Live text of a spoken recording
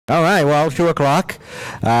All right, well, 2 o'clock.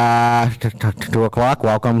 2 o'clock,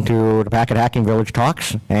 welcome to the Packet Hacking Village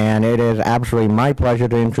Talks. And it is absolutely my pleasure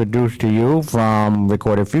to introduce to you from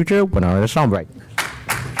Recorded Future, Winnona DeSombre.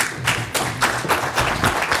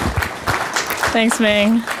 Thanks,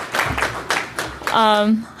 Ming.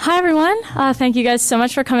 Hi, everyone. Thank you guys so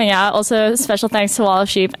much for coming out. Also, special thanks to Wall of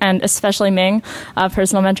Sheep and especially Ming, a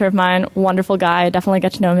personal mentor of mine, wonderful guy. Definitely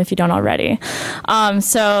get to know him if you don't already.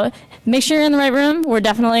 So make sure you're in the right room. We're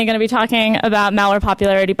definitely going to be talking about malware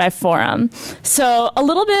popularity by forum. So a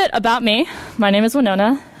little bit about me. My name is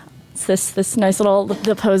Winnona. It's this nice little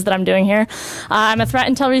the pose that I'm doing here. I'm a threat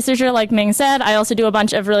intel researcher, like Ming said. I also do a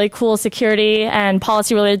bunch of really cool security and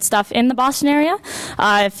policy-related stuff in the Boston area.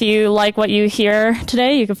 If you like what you hear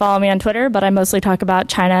today, you can follow me on Twitter, but I mostly talk about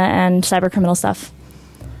China and cybercriminal stuff.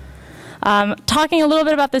 Talking a little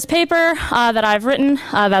bit about this paper that I've written.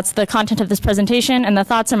 That's the content of this presentation, and the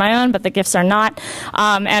thoughts are my own, but the GIFs are not.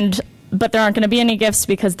 But there aren't going to be any GIFs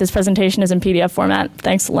because this presentation is in PDF format,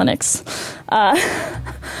 thanks to Linux.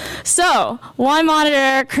 So, why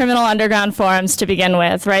monitor criminal underground forums to begin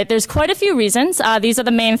with, right? There's quite a few reasons. These are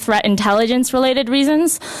the main threat intelligence related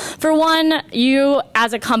reasons. For one, you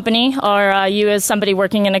as a company or you as somebody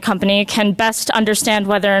working in a company can best understand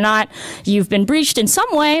whether or not you've been breached in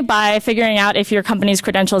some way by figuring out if your company's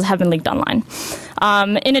credentials have been leaked online.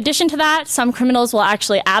 In addition to that, some criminals will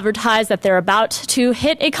actually advertise that they're about to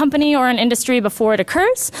hit a company or an industry before it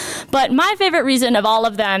occurs. But my favorite reason of all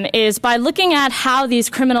of them is by looking at how these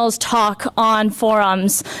criminals talk on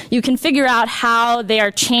forums, you can figure out how they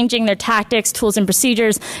are changing their tactics, tools, and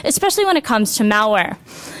procedures, especially when it comes to malware.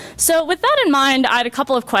 So with that in mind, I had a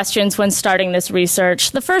couple of questions when starting this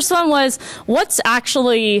research. The first one was, what's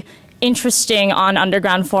actually interesting on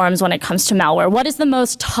underground forums when it comes to malware? What is the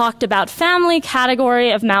most talked about family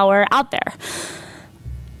category of malware out there?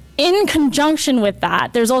 In conjunction with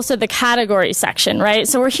that, there's also the category section, right?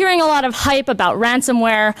 So we're hearing a lot of hype about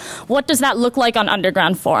ransomware. What does that look like on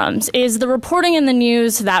underground forums? Is the reporting in the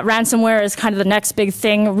news that ransomware is kind of the next big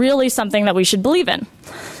thing really something that we should believe in? And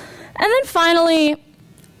then finally,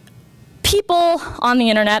 people on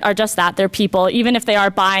the internet are just that. They're people, even if they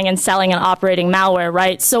are buying and selling and operating malware,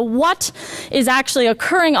 right? So what is actually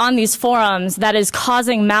occurring on these forums that is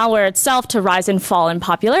causing malware itself to rise and fall in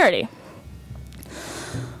popularity?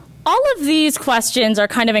 All of these questions are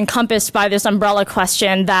kind of encompassed by this umbrella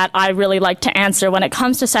question that I really like to answer when it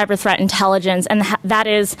comes to cyber threat intelligence, and that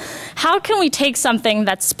is, how can we take something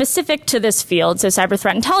that's specific to this field? So cyber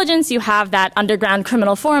threat intelligence, you have that underground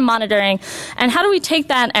criminal forum monitoring, and how do we take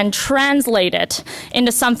that and translate it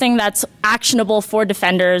into something that's actionable for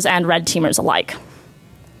defenders and red teamers alike?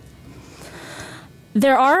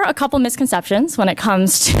 There are a couple misconceptions when it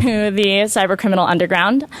comes to the cybercriminal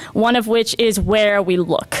underground, one of which is where we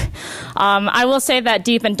look. I will say that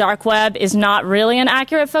deep and dark web is not really an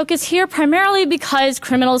accurate focus here, primarily because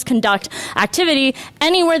criminals conduct activity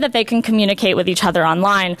anywhere that they can communicate with each other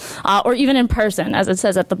online, or even in person, as it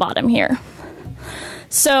says at the bottom here.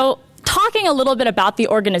 So, talking a little bit about the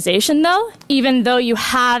organization, though, even though you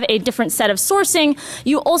have a different set of sourcing,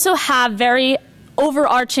 you also have very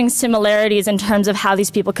overarching similarities in terms of how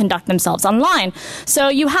these people conduct themselves online. So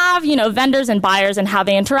you have, vendors and buyers, and how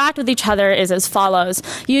they interact with each other is as follows.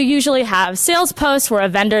 You usually have sales posts where a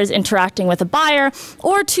vendor is interacting with a buyer,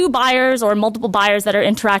 or two buyers or multiple buyers that are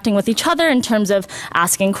interacting with each other in terms of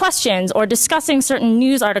asking questions or discussing certain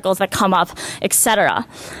news articles that come up, etc.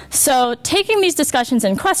 So taking these discussions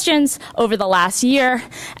and questions over the last year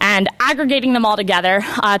and aggregating them all together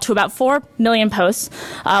to about 4 million posts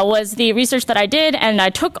was the research that I did. And I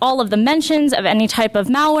took all of the mentions of any type of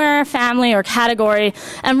malware, family, or category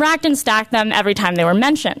and racked and stacked them every time they were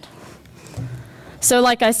mentioned. So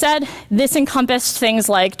like I said, this encompassed things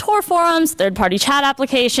like Tor forums, third-party chat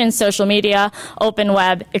applications, social media, open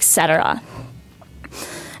web, etc.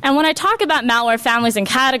 And when I talk about malware families and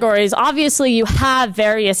categories, obviously you have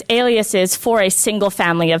various aliases for a single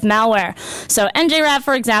family of malware. So NJRAT,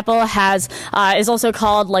 for example, is also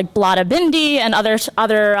called like Blada Bindi and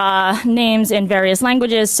other names in various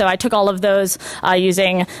languages. So I took all of those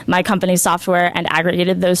using my company's software and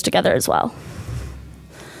aggregated those together as well.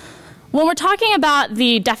 When we're talking about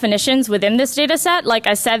the definitions within this data set, like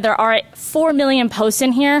I said, there are 4 million posts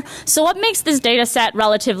in here. So what makes this data set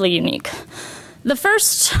relatively unique? The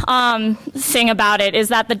first thing about it is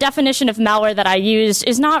that the definition of malware that I used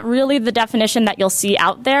is not really the definition that you'll see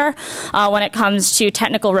out there when it comes to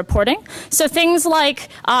technical reporting. So things like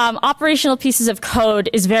operational pieces of code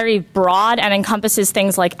is very broad and encompasses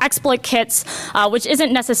things like exploit kits, which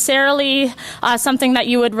isn't necessarily something that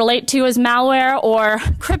you would relate to as malware, or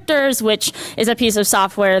cryptors, which is a piece of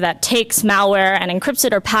software that takes malware and encrypts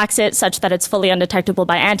it or packs it such that it's fully undetectable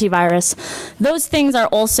by antivirus. Those things are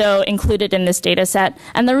also included in this data set,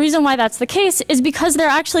 and the reason why that's the case is because they're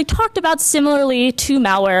actually talked about similarly to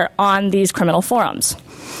malware on these criminal forums.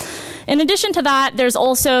 In addition to that, there's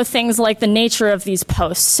also things like the nature of these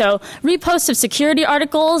posts. So reposts of security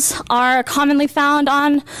articles are commonly found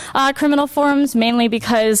on criminal forums, mainly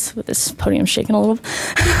because, with this podium shaking a little,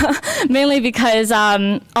 mainly because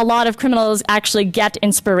a lot of criminals actually get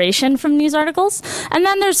inspiration from news articles. And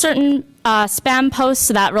then there's certain spam posts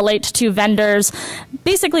that relate to vendors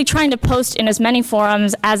basically trying to post in as many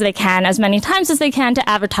forums as they can, as many times as they can, to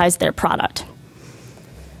advertise their product.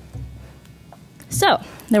 So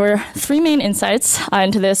there were three main insights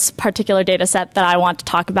into this particular data set that I want to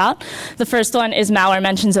talk about. The first one is malware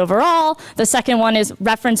mentions overall. The second one is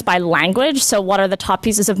reference by language. So what are the top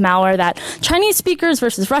pieces of malware that Chinese speakers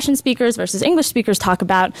versus Russian speakers versus English speakers talk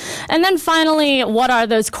about? And then finally, what are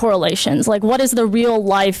those correlations? Like, what is the real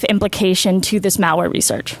life implication to this malware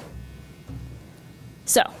research?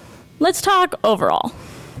 So let's talk overall.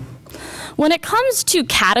 When it comes to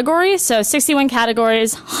categories, so 61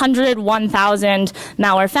 categories, 101,000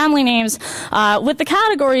 malware family names, with the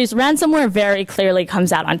categories, ransomware very clearly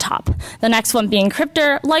comes out on top. The next one being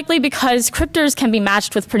cryptor, likely because cryptors can be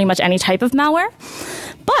matched with pretty much any type of malware.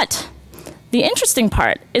 But the interesting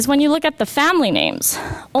part is when you look at the family names,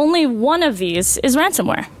 only one of these is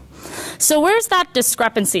ransomware. So where's that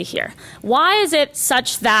discrepancy here? Why is it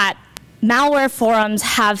such that malware forums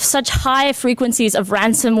have such high frequencies of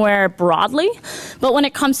ransomware broadly, but when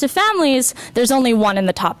it comes to families, there's only one in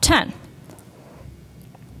the top 10?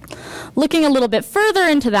 Looking a little bit further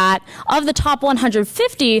into that, of the top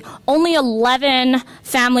 150, only 11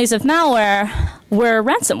 families of malware were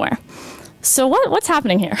ransomware. So what's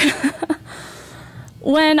happening here?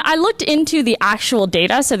 When I looked into the actual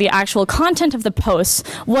data, so the actual content of the posts,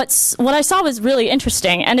 what I saw was really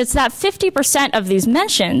interesting, and it's that 50% of these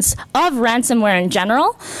mentions of ransomware in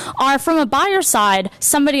general are from a buyer side,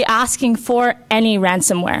 somebody asking for any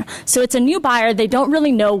ransomware. So it's a new buyer, they don't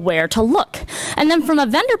really know where to look. And then from a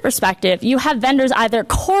vendor perspective, you have vendors either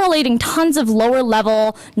correlating tons of lower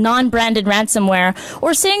level, non-branded ransomware,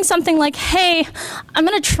 or saying something like, hey, I'm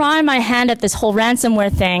going to try my hand at this whole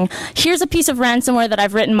ransomware thing. Here's a piece of ransomware that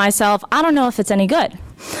I've written myself. I don't know if it's any good.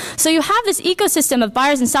 So you have this ecosystem of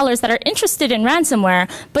buyers and sellers that are interested in ransomware,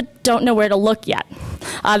 but don't know where to look yet.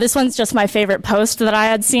 This one's just my favorite post that I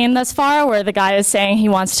had seen thus far, where the guy is saying he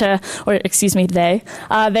wants to, or excuse me, they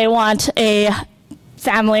want a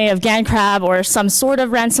family of Gan Crab or some sort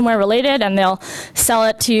of ransomware related, and they'll sell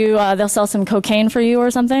it to, they'll sell some cocaine for you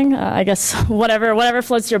or something. I guess whatever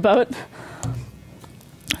floats your boat.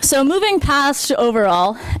 So moving past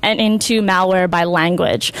overall and into malware by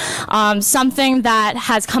language, something that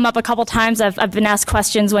has come up a couple times, I've been asked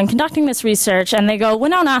questions when conducting this research, and they go,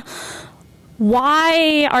 Winnona,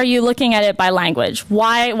 why are you looking at it by language?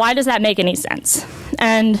 Why does that make any sense?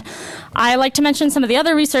 And I like to mention some of the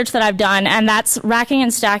other research that I've done, and that's racking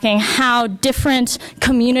and stacking how different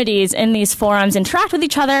communities in these forums interact with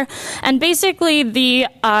each other. And basically the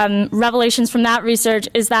revelations from that research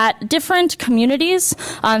is that different communities,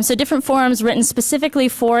 so different forums written specifically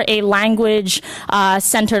for a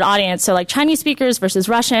language-centered audience, so like Chinese speakers versus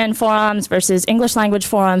Russian forums versus English language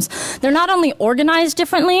forums, they're not only organized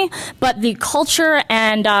differently, but the culture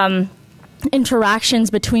and interactions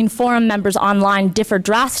between forum members online differ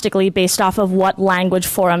drastically based off of what language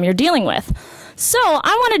forum you're dealing with. So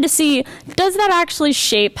I wanted to see, does that actually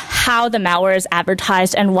shape how the malware is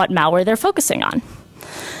advertised and what malware they're focusing on?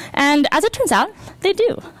 And as it turns out, they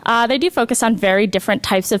do. They do focus on very different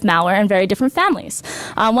types of malware and very different families.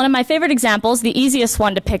 One of my favorite examples, the easiest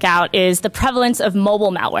one to pick out, is the prevalence of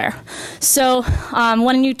mobile malware. So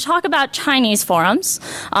when you talk about Chinese forums,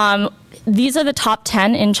 these are the top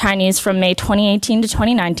 10 in Chinese from May 2018 to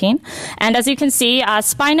 2019. And as you can see,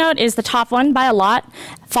 SpyNote is the top one by a lot,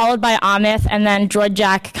 followed by Amith, and then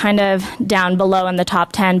DroidJack kind of down below in the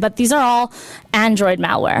top 10. But these are all Android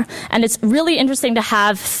malware. And it's really interesting to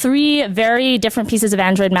have three very different pieces of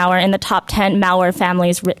Android malware in the top 10 malware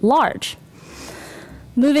families writ large.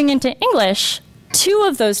 Moving into English, 2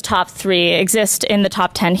 of those top 3 exist in the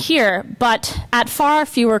top 10 here, but at far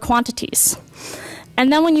fewer quantities.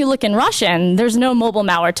 And then when you look in Russian, there's no mobile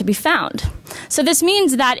malware to be found. So this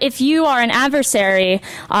means that if you are an adversary,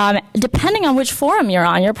 depending on which forum you're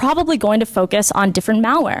on, you're probably going to focus on different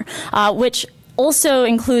malware, which also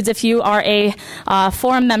includes if you are a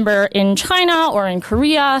forum member in China or in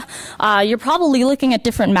Korea, you're probably looking at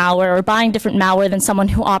different malware or buying different malware than someone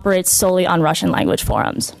who operates solely on Russian language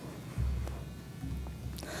forums.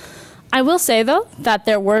 I will say, though, that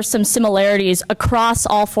there were some similarities across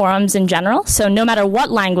all forums in general. So no matter what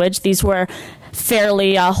language, these were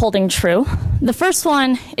fairly holding true. The first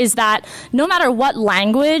one is that no matter what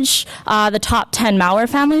language the top 10 malware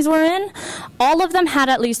families were in, all of them had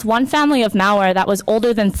at least one family of malware that was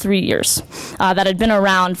older than 3 years, that had been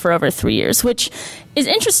around for over 3 years, which is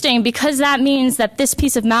interesting because that means that this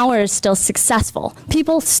piece of malware is still successful.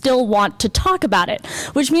 People still want to talk about it,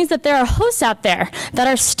 which means that there are hosts out there that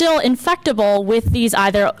are still infectable with these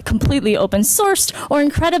either completely open sourced or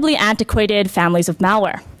incredibly antiquated families of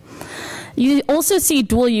malware. You also see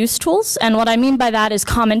dual-use tools, and what I mean by that is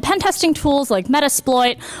common pen testing tools like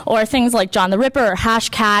Metasploit or things like John the Ripper or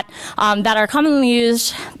Hashcat that are commonly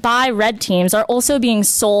used by red teams are also being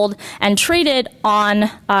sold and traded on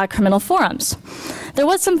criminal forums. There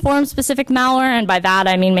was some forum-specific malware, and by that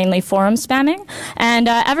I mean mainly forum spamming, and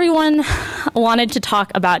everyone wanted to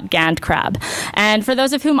talk about GandCrab. And for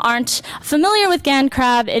those of whom aren't familiar with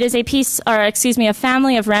GandCrab, it is a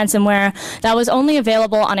family of ransomware that was only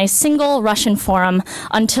available on a single Russian forum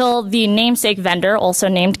until the namesake vendor, also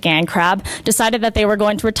named GandCrab, decided that they were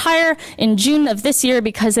going to retire in June of this year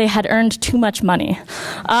because they had earned too much money.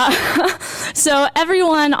 So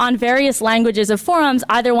everyone on various languages of forums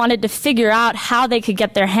either wanted to figure out how they could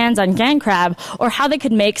get their hands on GandCrab or how they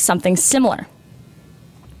could make something similar.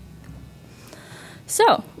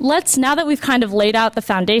 So now that we've kind of laid out the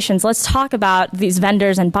foundations, let's talk about these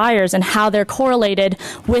vendors and buyers and how they're correlated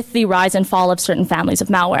with the rise and fall of certain families of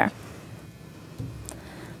malware.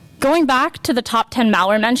 Going back to the top 10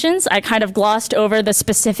 malware mentions, I kind of glossed over the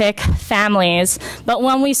specific families, but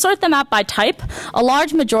when we sort them out by type, a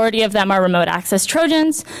large majority of them are remote access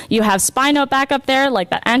Trojans. You have SpyNote back up there,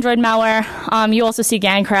 like that Android malware. You also see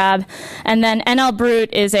GandCrab. And then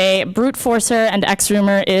NLBrute is a brute forcer, and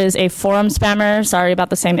XRumor is a forum spammer. Sorry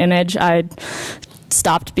about the same image. I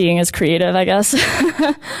stopped being as creative, I guess.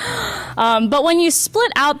 But when you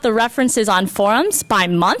split out the references on forums by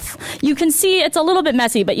month, you can see it's a little bit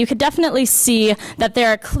messy, but you could definitely see that there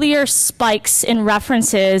are clear spikes in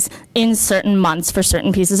references in certain months for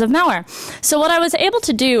certain pieces of malware. So what I was able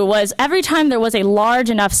to do was every time there was a large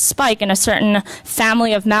enough spike in a certain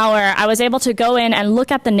family of malware, I was able to go in and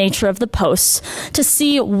look at the nature of the posts to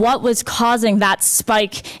see what was causing that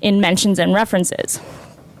spike in mentions and references.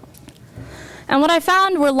 And what I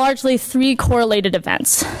found were largely 3 correlated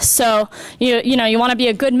events. So, you want to be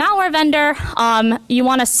a good malware vendor. You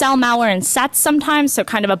want to sell malware in sets sometimes, so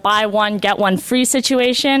kind of a buy one, get one free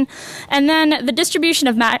situation. And then the distribution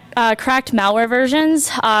of cracked malware versions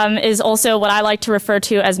is also what I like to refer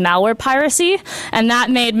to as malware piracy. And that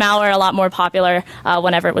made malware a lot more popular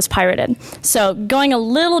whenever it was pirated. So going a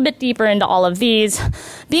little bit deeper into all of these,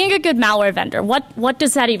 being a good malware vendor, what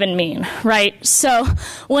does that even mean, right? So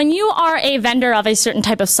when you are a vendor of a certain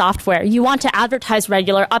type of software, you want to advertise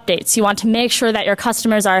regular updates. You want to make sure that your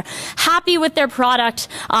customers are happy with their product,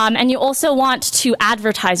 and you also want to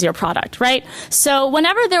advertise your product, right? So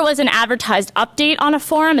whenever there was an advertised update on a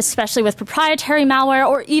forum, especially with proprietary malware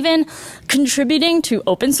or even contributing to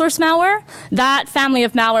open source malware, that family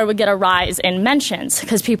of malware would get a rise in mentions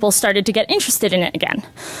because people started to get interested in it again.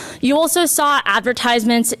 You also saw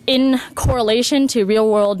advertisements in correlation to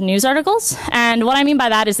real-world news articles, and what I mean by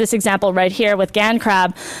that is this example right here with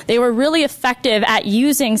GandCrab. They were really effective at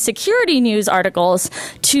using security news articles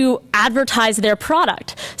to advertise their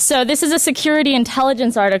product. So this is a security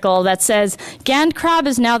intelligence article that says, GandCrab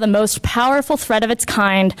is now the most powerful threat of its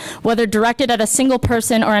kind, whether directed at a single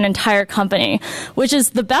person or an entire company, which is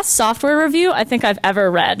the best software review I think I've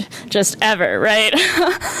ever read. Just ever, right?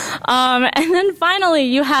 And then finally,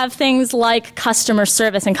 you have things like customer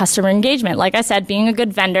service and customer engagement. Like I said, being a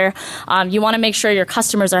good vendor, you want to make sure your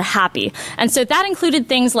customers are happy. And so that included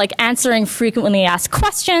things like answering frequently asked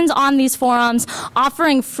questions on these forums,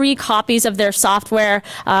 offering free copies of their software,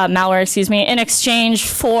 malware, in exchange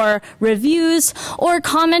for reviews, or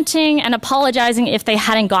commenting and apologizing if they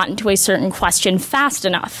hadn't gotten to a certain question fast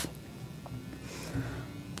enough.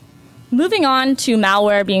 Moving on to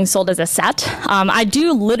malware being sold as a set, I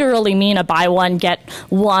do literally mean a buy one, get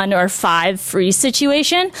 1 or 5 free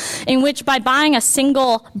situation, in which by buying a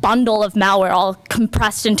single bundle of malware all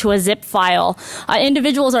compressed into a zip file,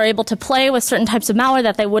 individuals are able to play with certain types of malware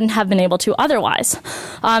that they wouldn't have been able to otherwise.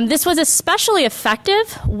 This was especially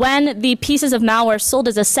effective when the pieces of malware sold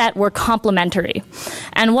as a set were complementary.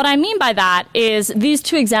 And what I mean by that is these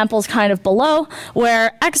two examples kind of below,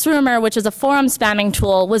 where XRumor, which is a forum spamming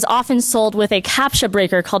tool, was often sold with a CAPTCHA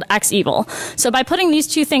breaker called XEvil. So by putting these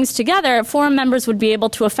two things together, forum members would be able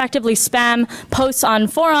to effectively spam posts on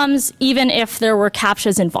forums even if there were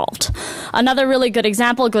CAPTCHAs involved. Another really good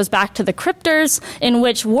example goes back to the cryptors, in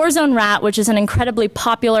which Warzone Rat, which is an incredibly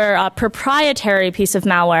popular proprietary piece of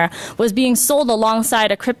malware, was being sold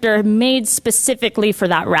alongside a cryptor made specifically for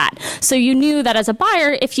that rat. So you knew that as a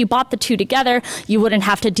buyer, if you bought the two together, you wouldn't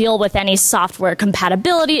have to deal with any software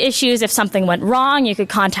compatibility issues. If something went wrong, you could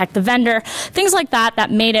contact the vendor, things like that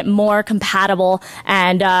that made it more compatible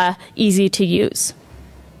and easy to use.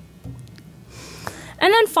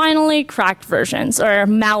 And then finally, cracked versions, or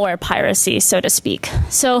malware piracy, so to speak.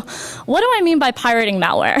 So what do I mean by pirating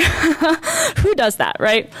malware? Who does that,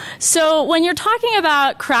 right? So when you're talking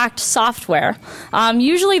about cracked software,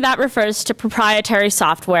 usually that refers to proprietary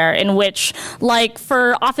software in which, like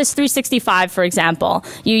for Office 365, for example,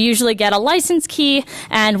 you usually get a license key,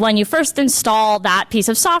 and when you first install that piece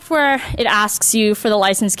of software, it asks you for the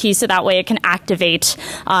license key so that way it can activate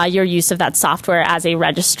your use of that software as a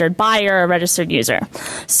registered buyer or registered user.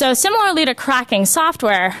 So similarly to cracking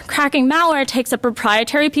software, cracking malware takes a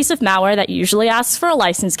proprietary piece of malware that usually asks for a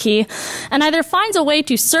license key and either finds a way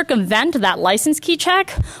to circumvent that license key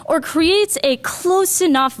check or creates a close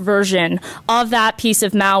enough version of that piece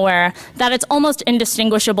of malware that it's almost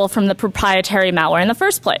indistinguishable from the proprietary malware in the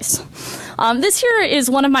first place. This here is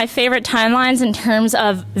one of my favorite timelines in terms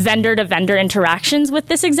of vendor-to-vendor interactions with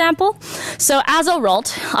this example. So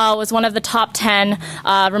Azorult was one of the top 10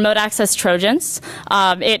 remote access Trojans.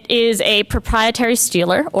 It is a proprietary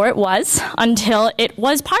stealer, or it was, until it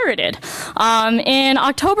was pirated. In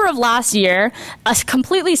October of last year, a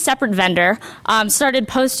completely separate vendor started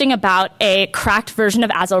posting about a cracked version of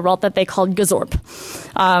Azorult that they called DeSombre.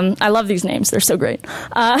 I love these names. They're so great.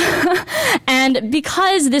 And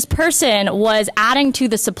because this person was adding to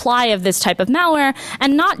the supply of this type of malware,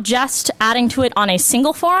 and not just adding to it on a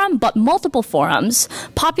single forum, but multiple forums,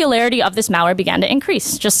 popularity of this malware began to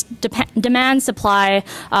increase. Just demand-supply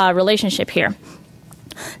relationship here.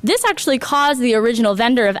 This actually caused the original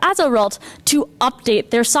vendor of Azorult to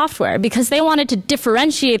update their software because they wanted to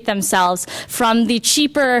differentiate themselves from the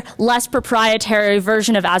cheaper, less proprietary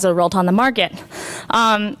version of Azorult on the market.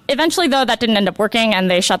 Eventually, though, that didn't end up working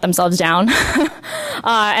and they shut themselves down.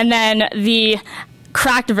 And then the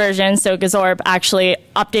cracked version, so DeSombre, actually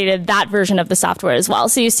updated that version of the software as well.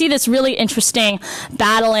 So you see this really interesting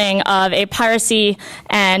battling of a piracy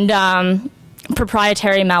and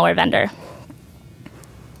proprietary malware vendor.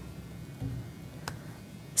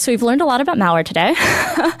 So we've learned a lot about malware today,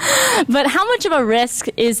 but how much of a risk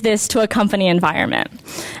is this to a company environment?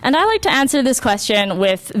 And I like to answer this question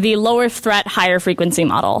with the lower threat, higher frequency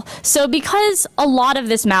model. So because a lot of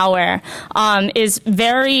this malware is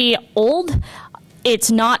very old, it's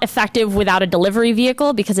not effective without a delivery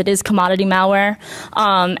vehicle because it is commodity malware,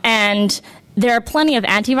 and there are plenty of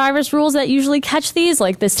antivirus rules that usually catch these.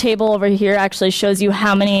 Like this table over here actually shows you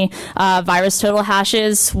how many virus total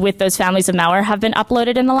hashes with those families of malware have been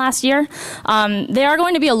uploaded in the last year. They are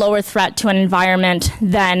going to be a lower threat to an environment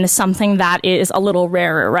than something that is a little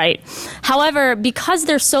rarer, right? However, because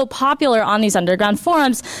they're so popular on these underground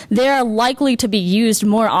forums, they're likely to be used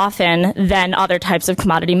more often than other types of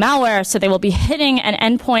commodity malware, so they will be hitting an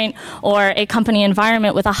endpoint or a company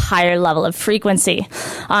environment with a higher level of frequency.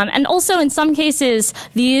 And also in some cases,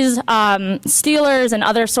 these stealers and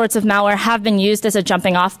other sorts of malware have been used as a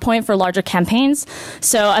jumping off point for larger campaigns.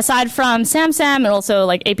 So aside from SamSam and also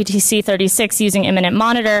like APTC36 using Imminent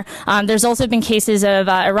Monitor, there's also been cases of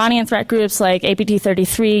Iranian threat groups like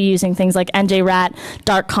APT33 using things like NJRAT,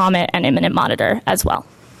 Dark Comet, and Imminent Monitor as well.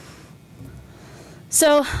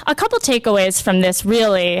 So a couple takeaways from this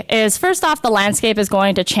really is, first off, the landscape is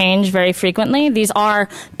going to change very frequently. These are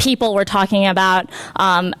people we're talking about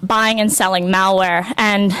buying and selling malware,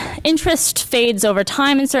 and interest fades over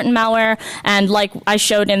time in certain malware, and like I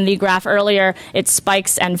showed in the graph earlier, it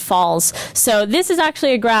spikes and falls. So this is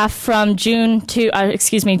actually a graph from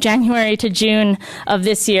January to June of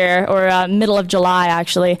this year, or middle of July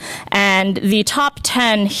actually, and the top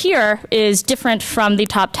 10 here is different from the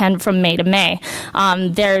top 10 from May to May.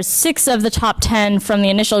 There's 6 of the top 10 from the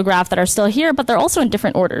initial graph that are still here, but they're also in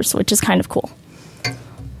different orders, which is kind of cool.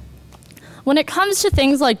 When it comes to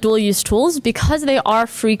things like dual-use tools, because they are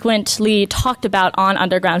frequently talked about on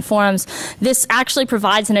underground forums, this actually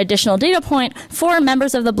provides an additional data point for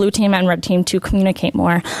members of the blue team and red team to communicate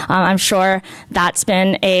more. I'm sure that's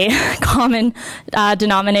been a common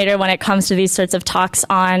denominator when it comes to these sorts of talks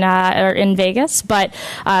on or in Vegas, but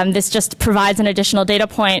this just provides an additional data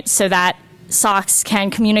point so that SOCs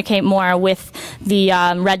can communicate more with the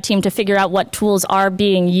red team to figure out what tools are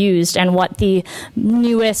being used and what the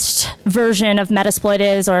newest version of Metasploit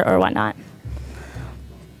is or whatnot.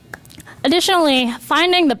 Additionally,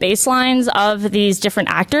 finding the baselines of these different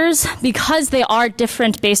actors, because they are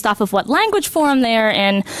different based off of what language forum they are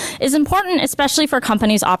in, is important, especially for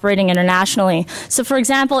companies operating internationally. So for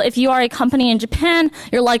example, if you are a company in Japan,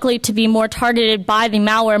 you're likely to be more targeted by the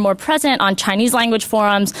malware more present on Chinese language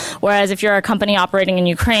forums, whereas if you're a company operating in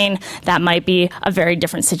Ukraine, that might be a very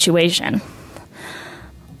different situation.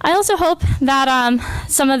 I also hope that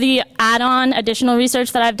some of the add-on additional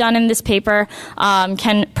research that I've done in this paper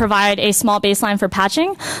can provide a small baseline for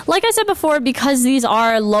patching. Like I said before, because these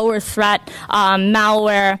are lower threat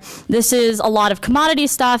malware, this is a lot of commodity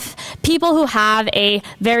stuff. People who have a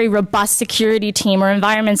very robust security team or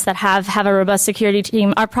environments that have a robust security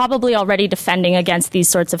team are probably already defending against these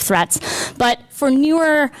sorts of threats. But for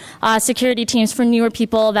newer security teams, for newer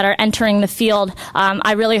people that are entering the field,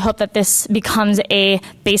 I really hope that this becomes a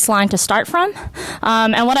baseline to start from.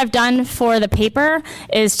 And what I've done for the paper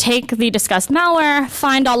is take the discussed malware,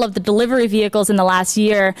 find all of the delivery vehicles in the last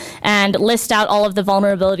year, and list out all of the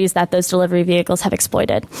vulnerabilities that those delivery vehicles have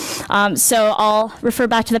exploited. So I'll refer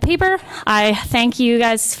back to the paper. I thank you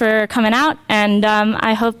guys for coming out, and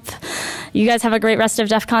I hope you guys have a great rest of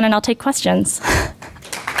DEF CON, and I'll take questions.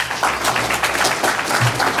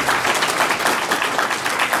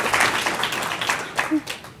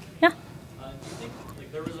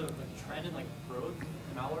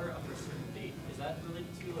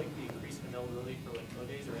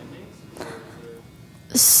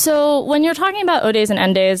 So when you're talking about O days and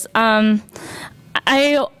N days,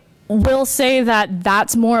 I will say that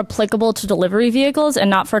that's more applicable to delivery vehicles and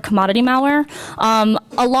not for commodity malware.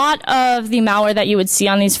 A lot of the malware that you would see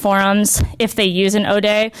on these forums, if they use an O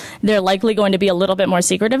day, they're likely going to be a little bit more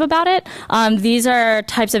secretive about it. These are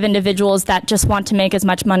types of individuals that just want to make as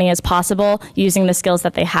much money as possible using the skills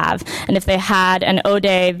that they have. And if they had an O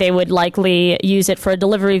day, they would likely use it for a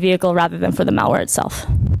delivery vehicle rather than for the malware itself.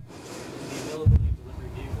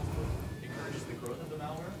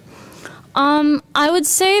 I would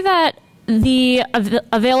say that the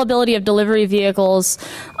availability of delivery vehicles,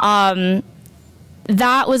 that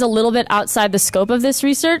was a little bit outside the scope of this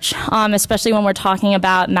research, especially when we're talking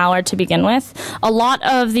about malware to begin with. A lot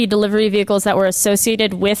of the delivery vehicles that were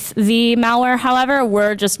associated with the malware, however,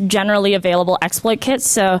 were just generally available exploit kits.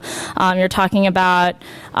 So you're talking about,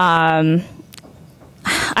 I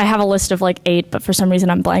have a list of like 8, but for some reason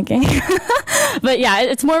I'm blanking. But yeah,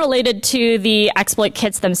 it's more related to the exploit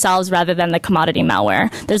kits themselves rather than the commodity malware.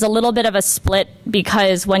 There's a little bit of a split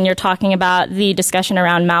because when you're talking about the discussion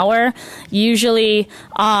around malware, usually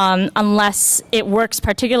unless it works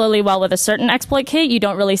particularly well with a certain exploit kit, you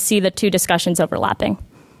don't really see the two discussions overlapping.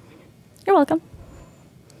 You're welcome.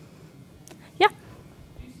 Yeah? Do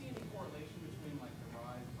you see any correlation between like the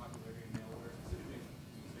rise of popularity of malware, specifically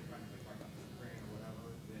trying to talk about Ukraine or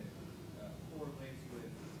whatever, that correlates with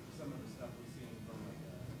some of the stuff we've seen from like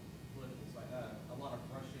political side, a lot of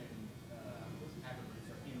Russian hacker groups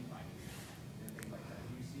are infighting and things like that.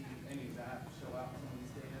 Do you see any of that show out in some of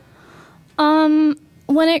these data?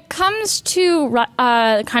 When it comes to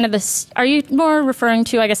kind of this, are you more referring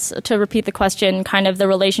to, I guess, to repeat the question, kind of the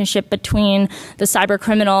relationship between the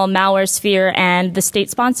cybercriminal malware sphere and the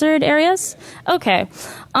state-sponsored areas? Okay.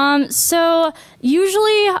 So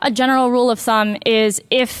usually a general rule of thumb is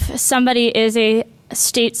if somebody is a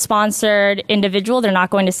state-sponsored individual, they're not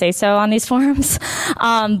going to say so on these forums.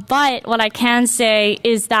 But what I can say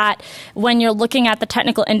is that when you're looking at the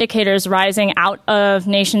technical indicators rising out of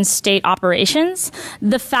nation-state operations,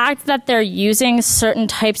 the fact that they're using certain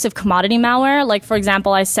types of commodity malware, like for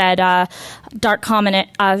example, I said Dark Comet,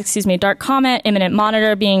 Imminent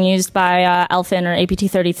Monitor being used by Elfin or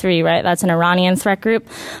APT33, right? That's an Iranian threat group.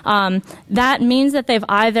 That means that they've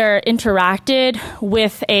either interacted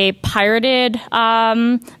with a pirated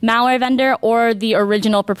malware vendor or the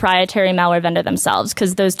original proprietary malware vendor themselves,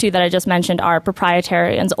 because those two that I just mentioned are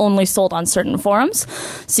proprietary and only sold on certain forums.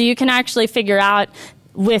 So you can actually figure out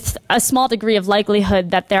with a small degree of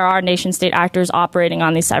likelihood that there are nation-state actors operating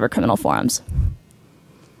on these cybercriminal forums.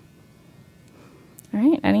 All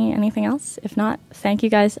right, anything else? If not, thank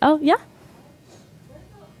you guys. Oh, yeah?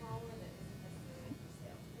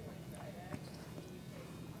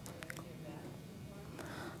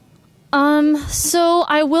 So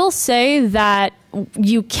I will say that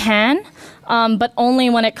you can, but only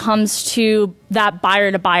when it comes to that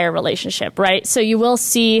buyer-to-buyer relationship, right? So you will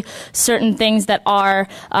see certain things that are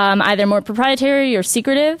either more proprietary or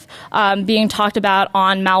secretive being talked about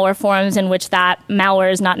on malware forums in which that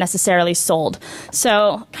malware is not necessarily sold.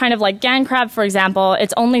 So kind of like GanCrab, for example,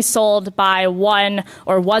 it's only sold by one,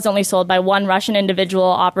 or was only sold by one Russian individual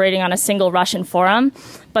operating on a single Russian forum.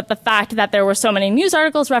 But the fact that there were so many news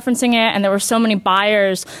articles referencing it and there were so many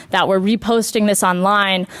buyers that were reposting this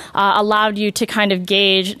online allowed you to kind of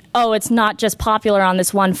gauge, oh, it's not just popular on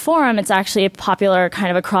this one forum, it's actually popular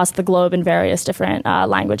kind of across the globe in various different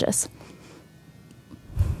languages.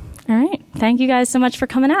 All right. Thank you guys so much for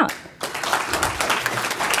coming out.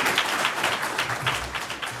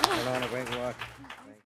 Winnona, great work.